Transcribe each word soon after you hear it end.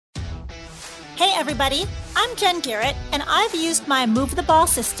Hey everybody, I'm Jen Garrett, and I've used my Move the Ball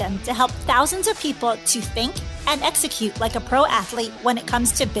system to help thousands of people to think and execute like a pro athlete when it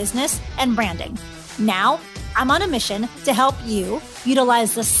comes to business and branding. Now, I'm on a mission to help you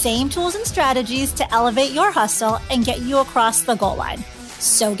utilize the same tools and strategies to elevate your hustle and get you across the goal line.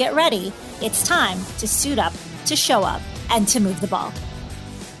 So get ready. It's time to suit up, to show up, and to move the ball.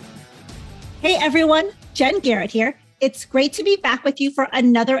 Hey everyone, Jen Garrett here. It's great to be back with you for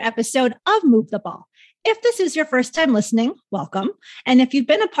another episode of Move the Ball. If this is your first time listening, welcome. And if you've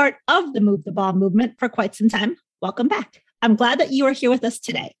been a part of the Move the Ball movement for quite some time, welcome back. I'm glad that you are here with us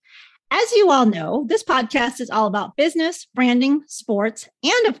today. As you all know, this podcast is all about business, branding, sports,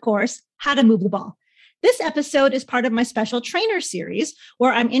 and of course, how to move the ball. This episode is part of my special trainer series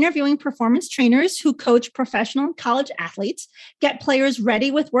where I'm interviewing performance trainers who coach professional and college athletes, get players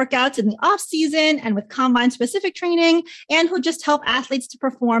ready with workouts in the off season and with combine specific training, and who just help athletes to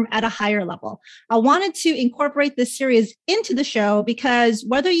perform at a higher level. I wanted to incorporate this series into the show because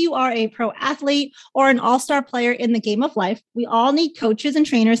whether you are a pro athlete or an all-star player in the game of life, we all need coaches and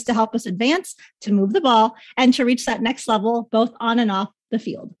trainers to help us advance, to move the ball, and to reach that next level, both on and off the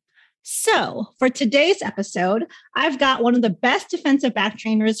field. So for today's episode, I've got one of the best defensive back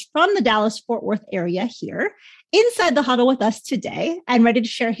trainers from the Dallas-Fort Worth area here inside the huddle with us today, and ready to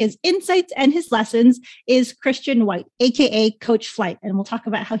share his insights and his lessons is Christian White, aka Coach Flight. And we'll talk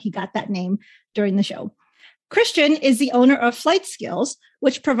about how he got that name during the show. Christian is the owner of Flight Skills,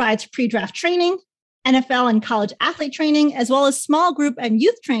 which provides pre-draft training, NFL and college athlete training, as well as small group and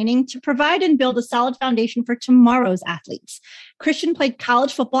youth training to provide and build a solid foundation for tomorrow's athletes. Christian played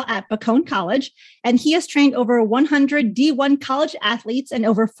college football at Bacone College, and he has trained over 100 D1 college athletes and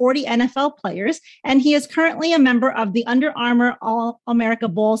over 40 NFL players. And he is currently a member of the Under Armour All-America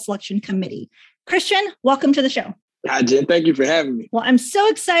Bowl Selection Committee. Christian, welcome to the show. Hi, Jen. Thank you for having me. Well, I'm so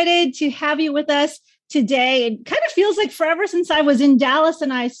excited to have you with us today. It kind of feels like forever since I was in Dallas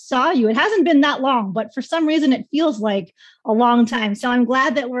and I saw you. It hasn't been that long, but for some reason it feels like a long time. So I'm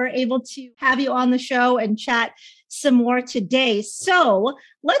glad that we're able to have you on the show and chat some more today. So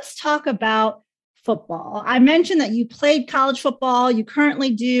let's talk about football. I mentioned that you played college football. You currently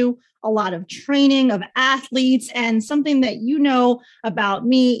do a lot of training of athletes, and something that you know about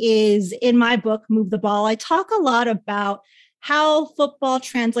me is in my book, Move the Ball. I talk a lot about how football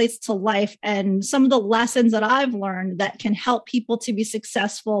translates to life and some of the lessons that I've learned that can help people to be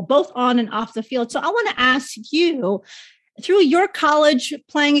successful both on and off the field. So I want to ask you, through your college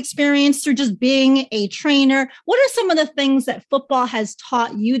playing experience, through just being a trainer, what are some of the things that football has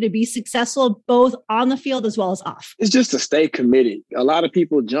taught you to be successful both on the field as well as off? It's just to stay committed. A lot of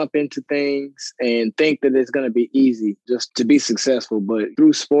people jump into things and think that it's going to be easy just to be successful. But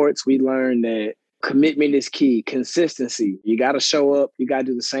through sports, we learn that commitment is key. Consistency. You got to show up. You got to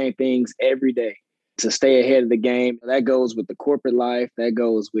do the same things every day to stay ahead of the game. That goes with the corporate life. That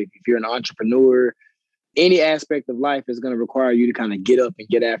goes with if you're an entrepreneur. Any aspect of life is going to require you to kind of get up and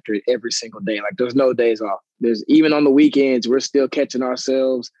get after it every single day. Like there's no days off. There's even on the weekends, we're still catching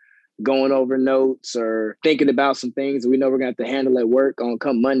ourselves going over notes or thinking about some things that we know we're going to have to handle at work on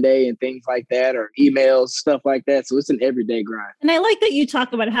come Monday and things like that, or emails, stuff like that. So it's an everyday grind. And I like that you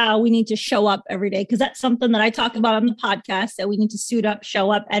talk about how we need to show up every day, because that's something that I talk about on the podcast, that we need to suit up,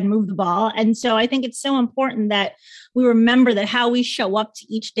 show up, and move the ball. And so I think it's so important that we remember that how we show up to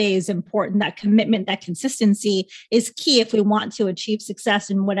each day is important. That commitment, that consistency is key if we want to achieve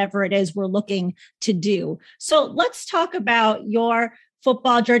success in whatever it is we're looking to do. So let's talk about your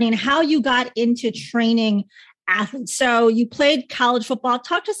football journey and how you got into training athletes. So you played college football.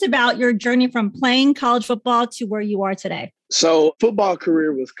 Talk to us about your journey from playing college football to where you are today. So football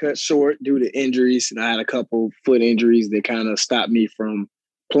career was cut short due to injuries. And I had a couple foot injuries that kind of stopped me from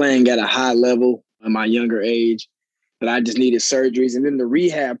playing at a high level in my younger age. But I just needed surgeries. And then the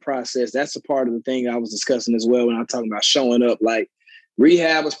rehab process, that's a part of the thing I was discussing as well when I'm talking about showing up. Like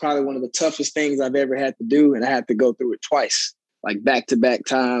rehab was probably one of the toughest things I've ever had to do. And I had to go through it twice, like back-to-back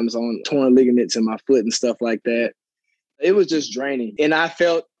times on torn ligaments in my foot and stuff like that. It was just draining. And I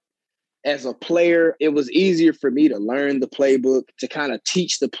felt as a player, it was easier for me to learn the playbook, to kind of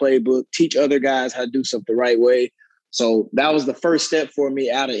teach the playbook, teach other guys how to do stuff the right way. So that was the first step for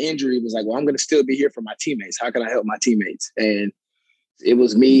me out of injury. It was like, well, I'm going to still be here for my teammates. How can I help my teammates? And it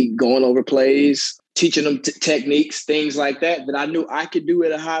was me going over plays, teaching them techniques, things like that, that I knew I could do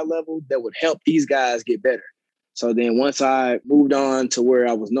at a high level that would help these guys get better. So then once I moved on to where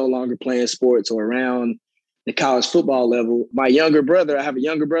I was no longer playing sports or around the college football level, my younger brother, I have a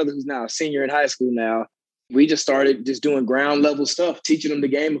younger brother who's now a senior in high school now. We just started just doing ground level stuff, teaching them the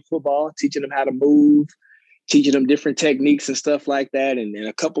game of football, teaching them how to move, teaching them different techniques and stuff like that. And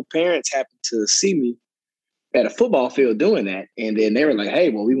a couple parents happened to see me at a football field doing that. And then they were like, hey,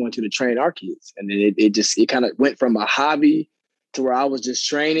 well, we want you to train our kids. And then it kind of went from a hobby to where I was just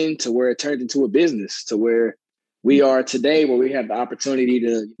training to where it turned into a business, to where we are today, where we have the opportunity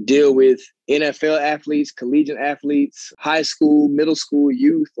to deal with NFL athletes, collegiate athletes, high school, middle school,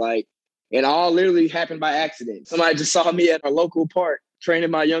 youth, like, and all literally happened by accident. Somebody just saw me at a local park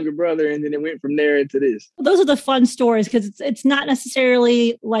training my younger brother, and then it went from there into this. Those are the fun stories, because it's not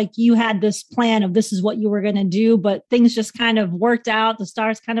necessarily like you had this plan of this is what you were going to do, but things just kind of worked out. The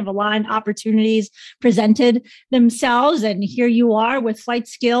stars kind of aligned, opportunities presented themselves. And here you are with Flight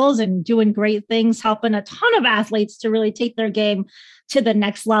Skills and doing great things, helping a ton of athletes to really take their game to the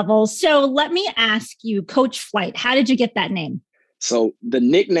next level. So let me ask you, Coach Flight, how did you get that name? So the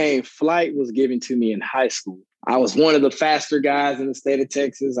nickname Flight was given to me in high school. I was one of the faster guys in the state of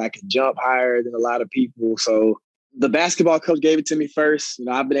Texas. I could jump higher than a lot of people. So the basketball coach gave it to me first. You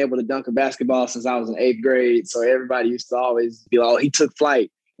know, I've been able to dunk a basketball since I was in 8th grade. So everybody used to always be like, oh, he took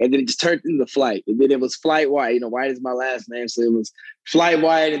Flight. And then it just turned into Flight. And then it was Flight White. You know, White is my last name. So it was Flight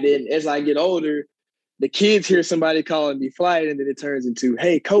White. And then as I get older, the kids hear somebody calling me Flight. And then it turns into,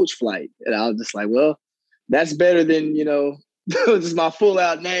 hey, Coach Flight. And I was just like, well, that's better than, you know, just my full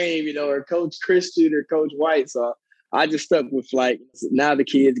out name, you know, or Coach Christian or Coach White. So I just stuck with Flight. Now the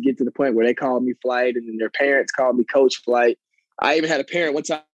kids get to the point where they call me Flight, and then their parents call me Coach Flight. I even had a parent one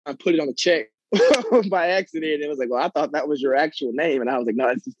time put it on a check by accident. It was like, well, I thought that was your actual name. And I was like, no,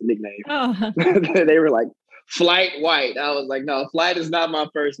 it's just a nickname. Oh. They were like, Flight White. I was like, no, Flight is not my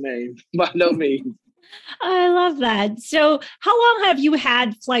first name by no means. I love that. So how long have you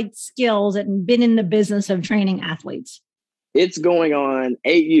had Flight Skills and been in the business of training athletes? It's going on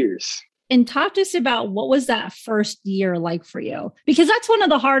 8 years. And talk to us about what was that first year like for you? Because that's one of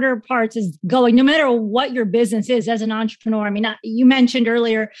the harder parts, is going, no matter what your business is as an entrepreneur. I mean, you mentioned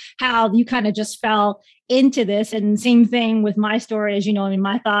earlier how you kind of just fell into this, and same thing with my story. As you know, I mean,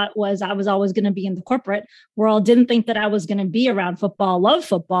 my thought was I was always going to be in the corporate world, didn't think that I was going to be around football, love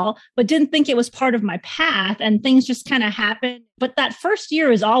football, but didn't think it was part of my path, and things just kind of happened. But that first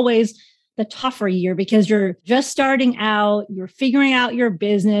year is always the tougher year, because you're just starting out, you're figuring out your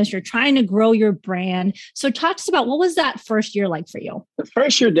business, you're trying to grow your brand. So talk to us about, what was that first year like for you? The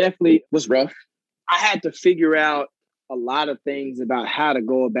first year definitely was rough. I had to figure out a lot of things about how to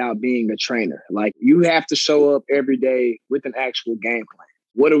go about being a trainer. Like, you have to show up every day with an actual game plan.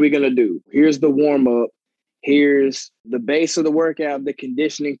 What are we going to do? Here's the warm up. Here's the base of the workout, the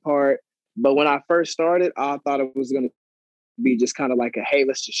conditioning part. But when I first started, I thought it was going to be just kind of like a, hey,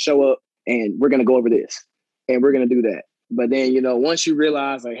 let's just show up and we're going to go over this and we're going to do that. But then, you know, once you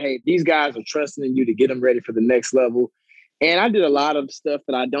realize like, hey, these guys are trusting in you to get them ready for the next level. And I did a lot of stuff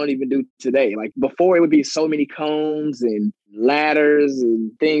that I don't even do today. Like, before, it would be so many cones and ladders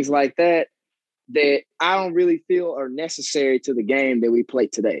and things like that I don't really feel are necessary to the game that we play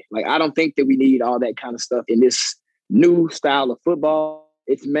today. Like, I don't think that we need all that kind of stuff in this new style of football.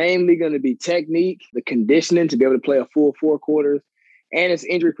 It's mainly going to be technique, the conditioning to be able to play a full 4 quarters. And it's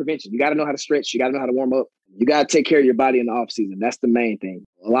injury prevention. You got to know how to stretch. You got to know how to warm up. You got to take care of your body in the off season. That's the main thing.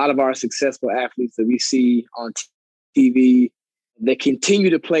 A lot of our successful athletes that we see on TV, they continue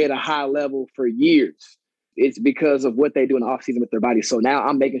to play at a high level for years. It's because of what they do in the off season with their body. So now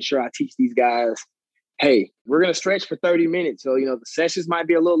I'm making sure I teach these guys, hey, we're going to stretch for 30 minutes. So, you know, the sessions might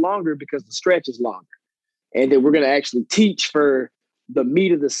be a little longer because the stretch is longer. And then we're going to actually teach for the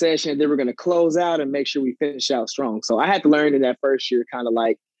meat of the session. Then we're going to close out and make sure we finish out strong. So I had to learn in that first year kind of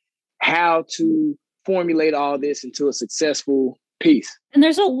like how to formulate all this into a successful piece. And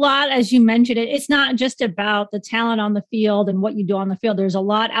there's a lot, as you mentioned it, it's not just about the talent on the field and what you do on the field. There's a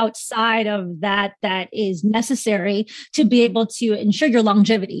lot outside of that that is necessary to be able to ensure your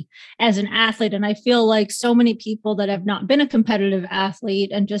longevity as an athlete. And I feel like so many people that have not been a competitive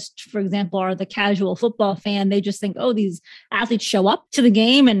athlete and just, for example, are the casual football fan, they just think, oh, these athletes show up to the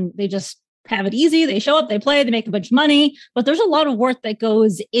game and they just have it easy. They show up, they play, they make a bunch of money, but there's a lot of work that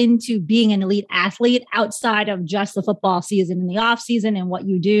goes into being an elite athlete outside of just the football season and the off season and what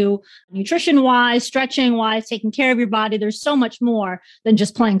you do nutrition wise, stretching wise, taking care of your body. There's so much more than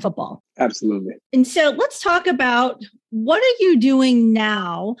just playing football. Absolutely. And so let's talk about, what are you doing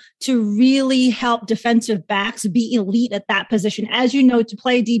now to really help defensive backs be elite at that position? As you know, to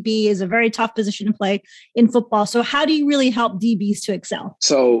play DB is a very tough position to play in football. So how do you really help DBs to excel?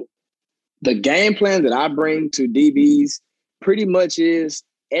 So the game plan that I bring to DBs pretty much is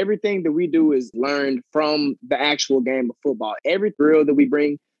everything that we do is learned from the actual game of football. Every drill that we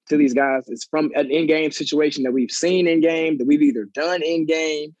bring to these guys is from an in-game situation that we've seen in-game, that we've either done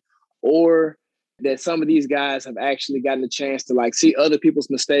in-game, or that some of these guys have actually gotten a chance to like see other people's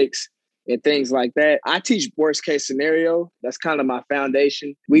mistakes and things like that. I teach worst case scenario. That's kind of my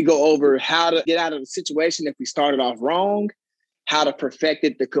foundation. We go over how to get out of the situation if we started off wrong, how to perfect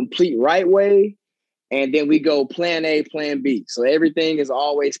it the complete right way. And then we go plan A, plan B. So everything is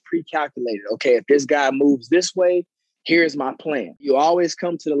always pre-calculated. Okay, if this guy moves this way, here's my plan. You always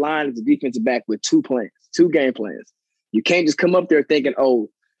come to the line as a defensive back with two plans, two game plans. You can't just come up there thinking, oh,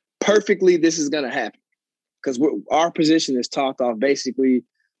 perfectly, this is going to happen. Because our position is talked off basically,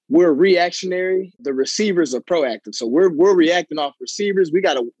 we're reactionary. The receivers are proactive. So we're reacting off receivers. We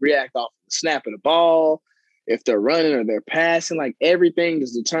got to react off the snap of the ball. If they're running or they're passing, like everything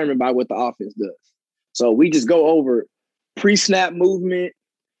is determined by what the offense does. So we just go over pre-snap movement,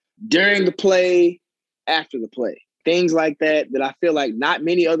 during the play, after the play. Things like that I feel like not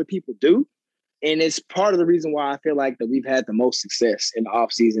many other people do. And it's part of the reason why I feel like that we've had the most success in the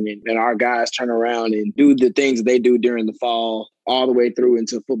offseason and our guys turn around and do the things that they do during the fall all the way through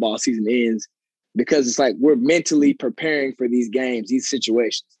until football season ends. Because it's like we're mentally preparing for these games, these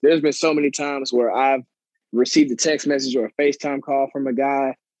situations. There's been so many times where I've received a text message or a FaceTime call from a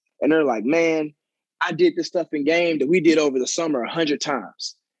guy and they're like, man, I did this stuff in game that we did over the summer 100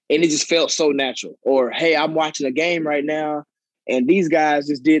 times. And it just felt so natural. Or, hey, I'm watching a game right now, and these guys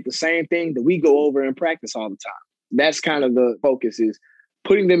just did the same thing that we go over in practice all the time. That's kind of the focus, is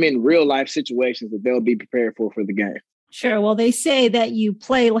putting them in real life situations that they'll be prepared for the game. Sure. Well, they say that you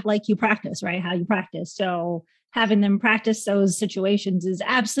play like you practice, right? How you practice. So having them practice those situations is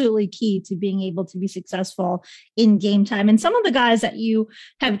absolutely key to being able to be successful in game time. And some of the guys that you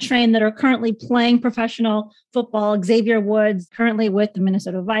have trained that are currently playing professional football, Xavier Woods, currently with the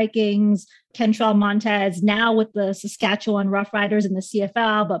Minnesota Vikings, Kentrell Montez, now with the Saskatchewan Roughriders in the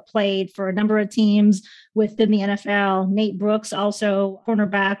CFL, but played for a number of teams within the NFL. Nate Brooks, also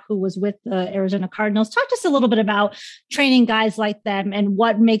cornerback who was with the Arizona Cardinals. Talk to us a little bit about training guys like them and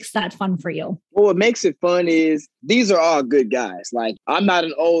what makes that fun for you. Well, what makes it fun is these are all good guys. Like, I'm not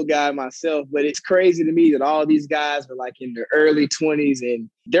an old guy myself, but it's crazy to me that all these guys are like in their early 20s and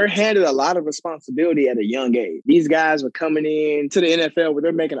they're handed a lot of responsibility at a young age. These guys are coming in to the NFL where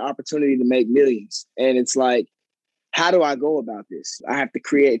they're making an opportunity to make millions. And it's like, how do I go about this? I have to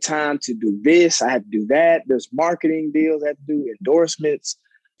create time to do this. I have to do that. There's marketing deals I have to do, endorsements,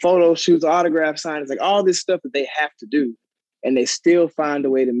 photo shoots, autograph signings, like all this stuff that they have to do. And they still find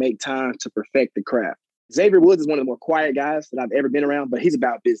a way to make time to perfect the craft. Xavier Woods is one of the more quiet guys that I've ever been around, but he's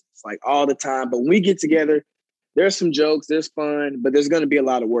about business, like all the time. But when we get together, there's some jokes, there's fun, but there's going to be a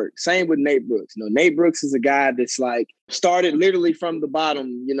lot of work. Same with Nate Brooks. You know, Nate Brooks is a guy that's like started literally from the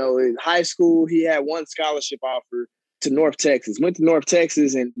bottom. You know, in high school, he had one scholarship offer to North Texas, went to North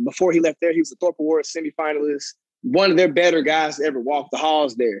Texas. And before he left there, he was a Thorpe Award semifinalist, one of their better guys to ever walk the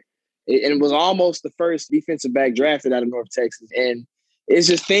halls there. And was almost the first defensive back drafted out of North Texas. And it's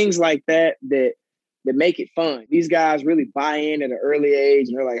just things like that make it fun. These guys really buy in at an early age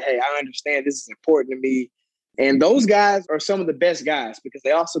and they're like, hey, I understand this is important to me. And those guys are some of the best guys because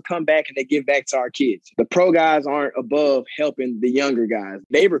they also come back and they give back to our kids. The pro guys aren't above helping the younger guys.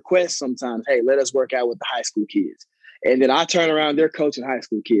 They request sometimes, hey, let us work out with the high school kids. And then I turn around, they're coaching high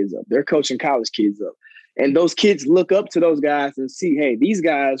school kids up. They're coaching college kids up. And those kids look up to those guys and see, hey, these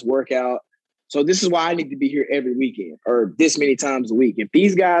guys work out. So this is why I need to be here every weekend or this many times a week. If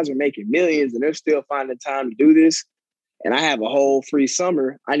these guys are making millions and they're still finding time to do this, and I have a whole free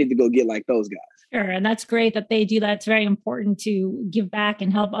summer, I need to go get like those guys. Sure. And that's great that they do that. It's very important to give back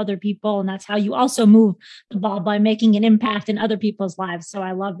and help other people. And that's how you also move the ball, by making an impact in other people's lives. So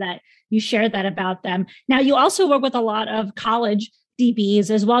I love that you shared that about them. Now, you also work with a lot of college DBs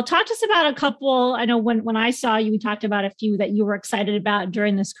as well. Talk to us about a couple. I know when I saw you, we talked about a few that you were excited about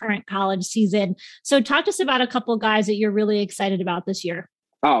during this current college season. So talk to us about a couple guys that you're really excited about this year.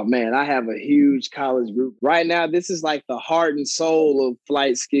 Oh, man, I have a huge college group. Right now, this is like the heart and soul of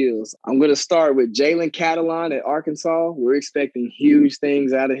flight skills. I'm going to start with Jalen Catalon at Arkansas. We're expecting huge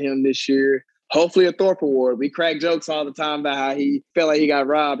things out of him this year. Hopefully a Thorpe Award. We crack jokes all the time about how he felt like he got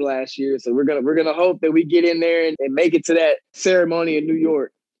robbed last year. So we're gonna hope that we get in there and make it to that ceremony in New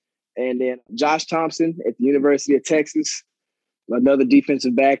York. And then Josh Thompson at the University of Texas, another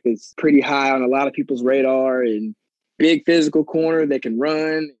defensive back that's pretty high on a lot of people's radar, and big physical corner that can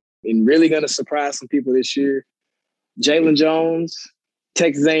run and really going to surprise some people this year. Jalen Jones,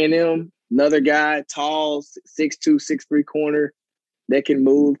 Texas A&M, another guy, tall, 6'2", 6'3" corner that can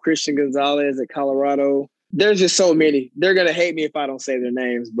move. Christian Gonzalez at Colorado. There's just so many. They're going to hate me if I don't say their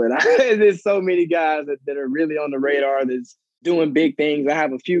names, but there's so many guys that are really on the radar that's doing big things. I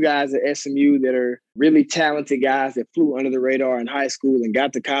have a few guys at SMU that are really talented guys that flew under the radar in high school and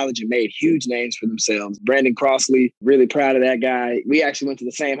got to college and made huge names for themselves. Brandon Crossley, really proud of that guy. We actually went to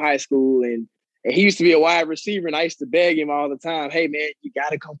the same high school, and he used to be a wide receiver, and I used to beg him all the time, hey, man, you got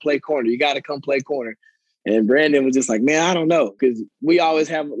to come play corner. You got to come play corner. And Brandon was just like, man, I don't know. Because we always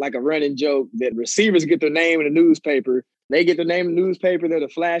have like a running joke that receivers get their name in the newspaper. They get their name in the newspaper. They're the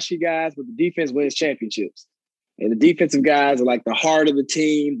flashy guys, but the defense wins championships. And the defensive guys are like the heart of the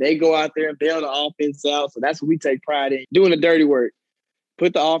team. They go out there and bail the offense out. So that's what we take pride in, doing the dirty work.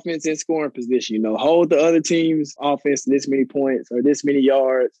 Put the offense in scoring position, hold the other team's offense to this many points or this many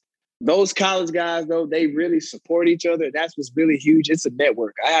yards. Those college guys, though, they really support each other. That's what's really huge. It's a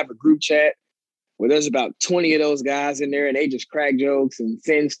network. I have a group chat where there's about 20 of those guys in there, and they just crack jokes and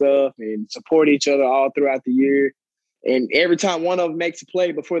send stuff and support each other all throughout the year. And every time one of them makes a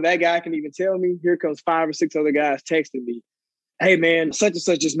play, before that guy can even tell me, here comes 5 or 6 other guys texting me, hey, man, such and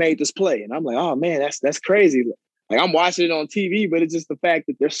such just made this play. And I'm like, oh, man, that's crazy. Like, I'm watching it on TV, but it's just the fact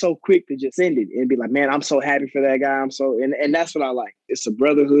that they're so quick to just send it and be like, man, I'm so happy for that guy. And that's what I like. It's a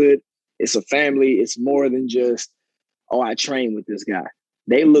brotherhood. It's a family. It's more than just, oh, I train with this guy.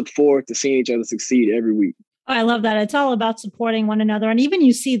 They look forward to seeing each other succeed every week. Oh, I love that. It's all about supporting one another. And even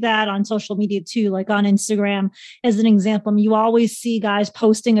you see that on social media too, like on Instagram as an example. You always see guys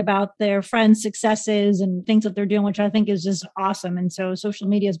posting about their friends' successes and things that they're doing, which I think is just awesome. And so social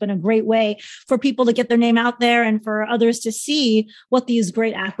media has been a great way for people to get their name out there and for others to see what these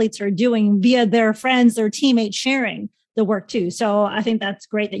great athletes are doing via their friends, their teammates sharing the work too. So I think that's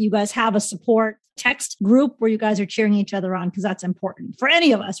great that you guys have a support text group where you guys are cheering each other on, because that's important for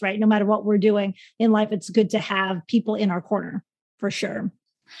any of us, right? No matter what we're doing in life, it's good to have people in our corner for sure.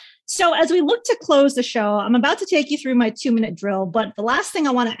 So as we look to close the show, I'm about to take you through my 2-minute drill, but the last thing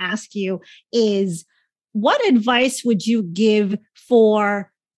I want to ask you is, what advice would you give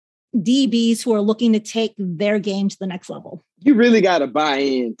for DBs who are looking to take their game to the next level? You really got to buy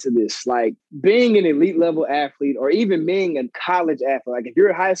into this. Like, being an elite level athlete or even being a college athlete, like if you're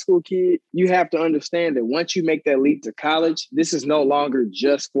a high school kid, you have to understand that once you make that leap to college, this is no longer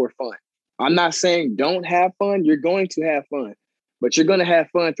just for fun. I'm not saying don't have fun. You're going to have fun, but you're going to have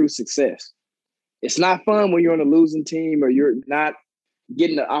fun through success. It's not fun when you're on a losing team or you're not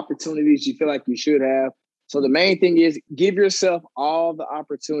getting the opportunities you feel like you should have. So the main thing is give yourself all the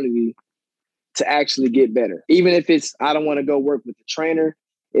opportunity to actually get better. Even if it's, I don't want to go work with the trainer,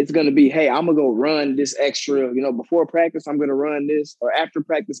 it's going to be, hey, I'm going to go run this extra, before practice, I'm going to run this, or after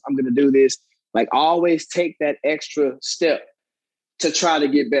practice, I'm going to do this. Like, always take that extra step to try to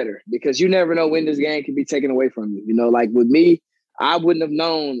get better, because you never know when this game can be taken away from you. Like with me, I wouldn't have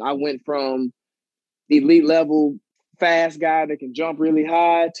known. I went from the elite level fast guy that can jump really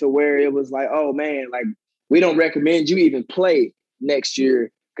high to where it was like, oh man, like, we don't recommend you even play next year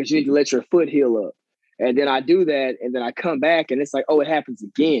because you need to let your foot heal up. And then I do that, and then I come back, and it's like, oh, it happens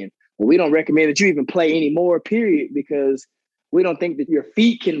again. Well, we don't recommend that you even play anymore, period, because we don't think that your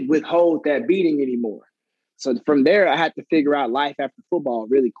feet can withhold that beating anymore. So from there, I had to figure out life after football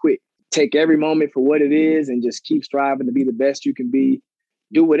really quick. Take every moment for what it is and just keep striving to be the best you can be.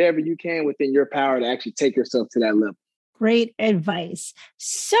 Do whatever you can within your power to actually take yourself to that level. Great advice.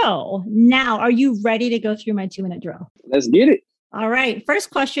 So now, are you ready to go through my 2-minute drill? Let's get it. All right. First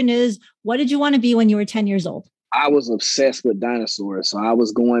question is, what did you want to be when you were 10 years old? I was obsessed with dinosaurs. So I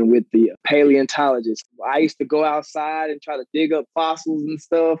was going with the paleontologist. I used to go outside and try to dig up fossils and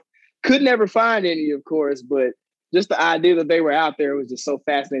stuff. Could never find any, of course, but just the idea that they were out there was just so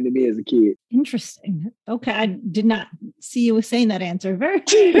fascinating to me as a kid. Interesting. Okay. I did not see you saying that answer. Very,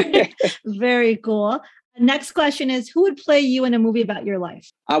 very cool. Next question is, who would play you in a movie about your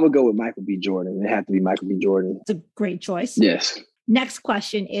life? I would go with Michael B. Jordan. It had to be Michael B. Jordan. It's a great choice. Yes. Next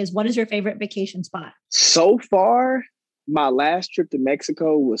question is, what is your favorite vacation spot? So far, my last trip to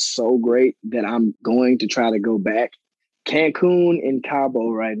Mexico was so great that I'm going to try to go back. Cancun and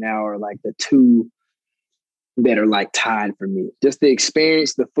Cabo right now are like the two that are like tied for me. Just the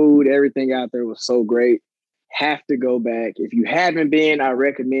experience, the food, everything out there was so great. Have to go back. If you haven't been, I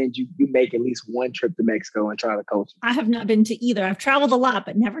recommend you make at least one trip to Mexico and try the culture. I have not been to either. I've traveled a lot,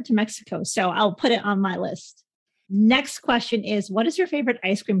 but never to Mexico. So I'll put it on my list. Next question is, what is your favorite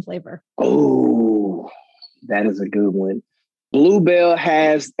ice cream flavor? Oh, that is a good one. Bluebell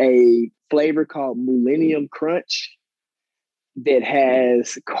has a flavor called Millennium Crunch that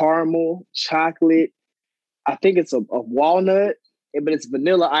has caramel, chocolate. I think it's a walnut, but it's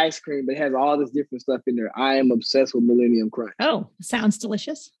vanilla ice cream, but it has all this different stuff in there. I am obsessed with Millennium Crunch. Oh, sounds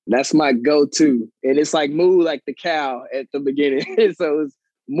delicious. That's my go-to. And it's like moo, like the cow at the beginning. So it's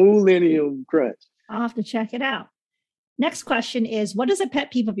Millennium Crunch. I'll have to check it out. Next question is, what is a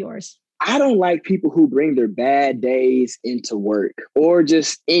pet peeve of yours? I don't like people who bring their bad days into work or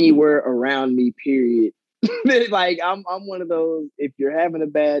just anywhere around me, period. Like I'm one of those, if you're having a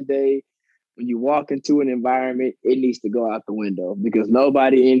bad day, when you walk into an environment, it needs to go out the window because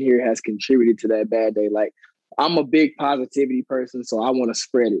nobody in here has contributed to that bad day. Like I'm a big positivity person, so I want to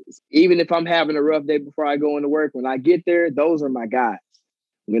spread it. Even if I'm having a rough day before I go into work, when I get there, those are my guys.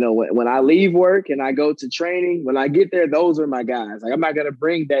 You know, when I leave work and I go to training, when I get there, those are my guys. Like I'm not going to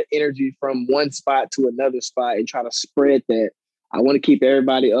bring that energy from one spot to another spot and try to spread that. I want to keep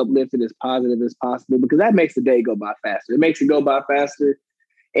everybody uplifted as positive as possible because that makes the day go by faster. It makes it go by faster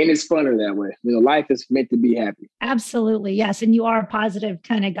and it's funner that way. You know, life is meant to be happy. Absolutely. Yes. And you are a positive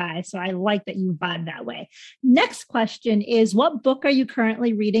kind of guy. So I like that you vibe that way. Next question is, what book are you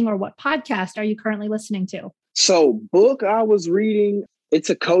currently reading or what podcast are you currently listening to? So book I was reading, it's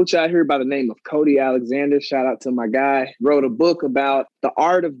a coach out here by the name of Cody Alexander. Shout out to my guy. Wrote a book about the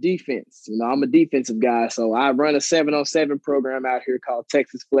art of defense. You know, I'm a defensive guy, so I run a 7-on-7 program out here called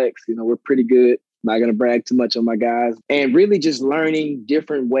Texas Flex. You know, we're pretty good. Not going to brag too much on my guys. And really just learning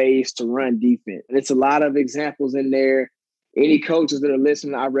different ways to run defense. And it's a lot of examples in there. Any coaches that are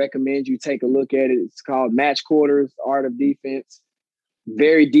listening, I recommend you take a look at it. It's called Match Quarters, Art of Defense.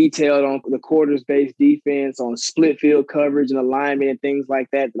 Very detailed on the quarters-based defense, on split field coverage and alignment and things like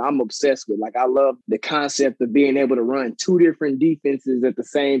that I'm obsessed with. Like I love the concept of being able to run two different defenses at the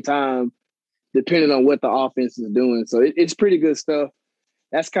same time, depending on what the offense is doing. So it's pretty good stuff.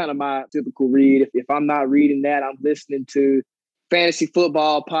 That's kind of my typical read. If I'm not reading that, I'm listening to fantasy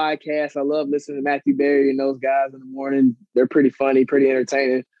football podcasts. I love listening to Matthew Berry and those guys in the morning. They're pretty funny, pretty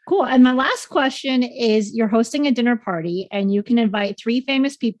entertaining. Cool. And my last question is, you're hosting a dinner party and you can invite 3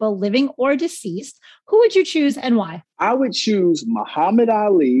 famous people, living or deceased. Who would you choose and why? I would choose Muhammad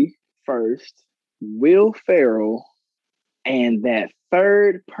Ali first, Will Ferrell, and that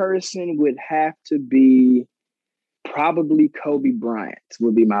third person would have to be probably Kobe Bryant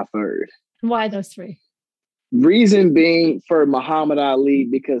would be my third. Why those 3? Reason being for Muhammad Ali,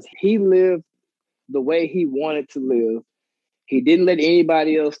 because he lived the way he wanted to live. He didn't let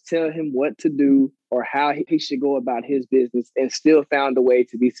anybody else tell him what to do or how he should go about his business, and still found a way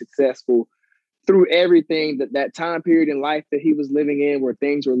to be successful through everything that time period in life that he was living in, where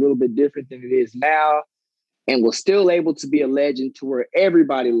things were a little bit different than it is now, and was still able to be a legend to where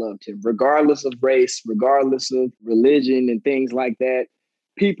everybody loved him, regardless of race, regardless of religion and things like that.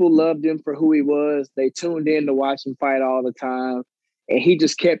 People loved him for who he was. They tuned in to watch him fight all the time, and he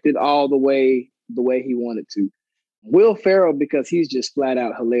just kept it all the way he wanted to. Will Ferrell, because he's just flat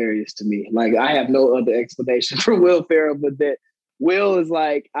out hilarious to me. Like, I have no other explanation for Will Ferrell, but that Will is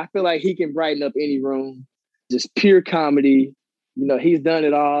like, I feel like he can brighten up any room. Just pure comedy. You know, he's done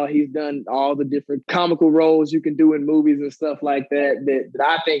it all. He's done all the different comical roles you can do in movies and stuff like that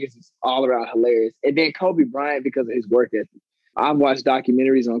I think is just all around hilarious. And then Kobe Bryant, because of his work ethic. I've watched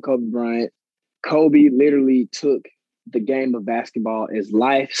documentaries on Kobe Bryant. Kobe literally took the game of basketball as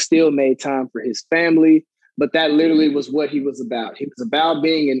life, still made time for his family. But that literally was what he was about. He was about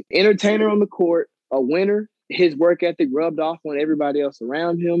being an entertainer on the court, a winner. His work ethic rubbed off on everybody else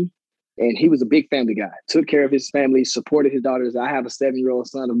around him. And he was a big family guy, took care of his family, supported his daughters. I have a 7-year-old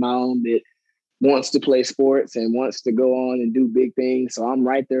son of my own that wants to play sports and wants to go on and do big things. So I'm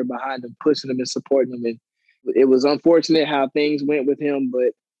right there behind him, pushing him and supporting him. And it was unfortunate how things went with him,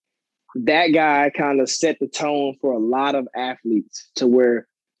 but that guy kind of set the tone for a lot of athletes, to where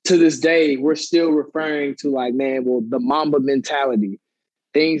to this day, we're still referring to, like, man, well, the Mamba mentality,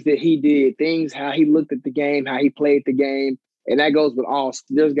 things that he did, things, how he looked at the game, how he played the game. And that goes with all,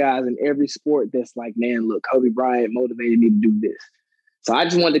 there's guys in every sport that's like, man, look, Kobe Bryant motivated me to do this. So I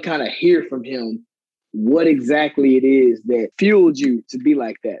just wanted to kind of hear from him what exactly it is that fueled you to be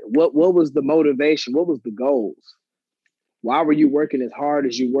like that. What was the motivation? What was the goals? Why were you working as hard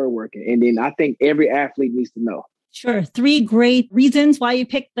as you were working? And then I think every athlete needs to know. Sure. 3 great reasons why you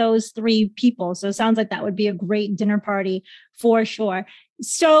picked those 3 people. So it sounds like that would be a great dinner party for sure.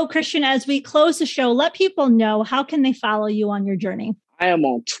 So Christian, as we close the show, let people know, how can they follow you on your journey? I am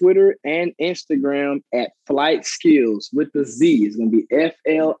on Twitter and Instagram at Flight Skills with the Z. It's going to be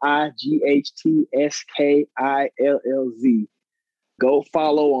FLIGHTSKILLZ. Go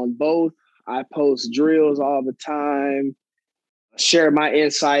follow on both. I post drills all the time, share my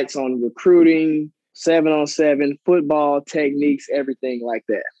insights on recruiting, 7-on-7, football techniques, everything like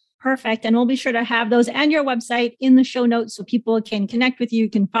that. Perfect. And we'll be sure to have those and your website in the show notes so people can connect with you,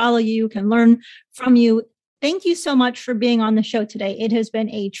 can follow you, can learn from you. Thank you so much for being on the show today. It has been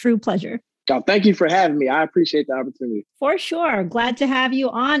a true pleasure. Thank you for having me. I appreciate the opportunity. For sure. Glad to have you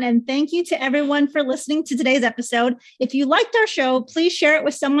on. And thank you to everyone for listening to today's episode. If you liked our show, please share it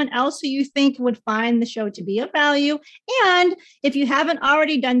with someone else who you think would find the show to be of value. And if you haven't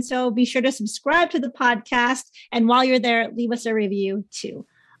already done so, be sure to subscribe to the podcast. And while you're there, leave us a review too.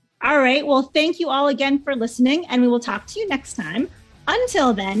 All right. Well, thank you all again for listening, and we will talk to you next time.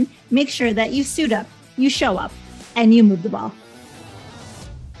 Until then, make sure that you suit up, you show up, and you move the ball.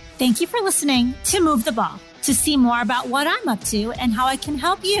 Thank you for listening to Move the Ball. To see more about what I'm up to and how I can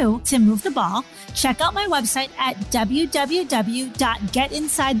help you to move the ball, check out my website at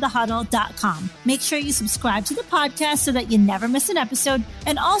www.getinsidethehuddle.com. Make sure you subscribe to the podcast so that you never miss an episode,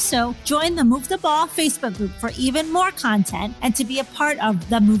 and also join the Move the Ball Facebook group for even more content and to be a part of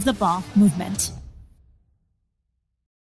the Move the Ball movement.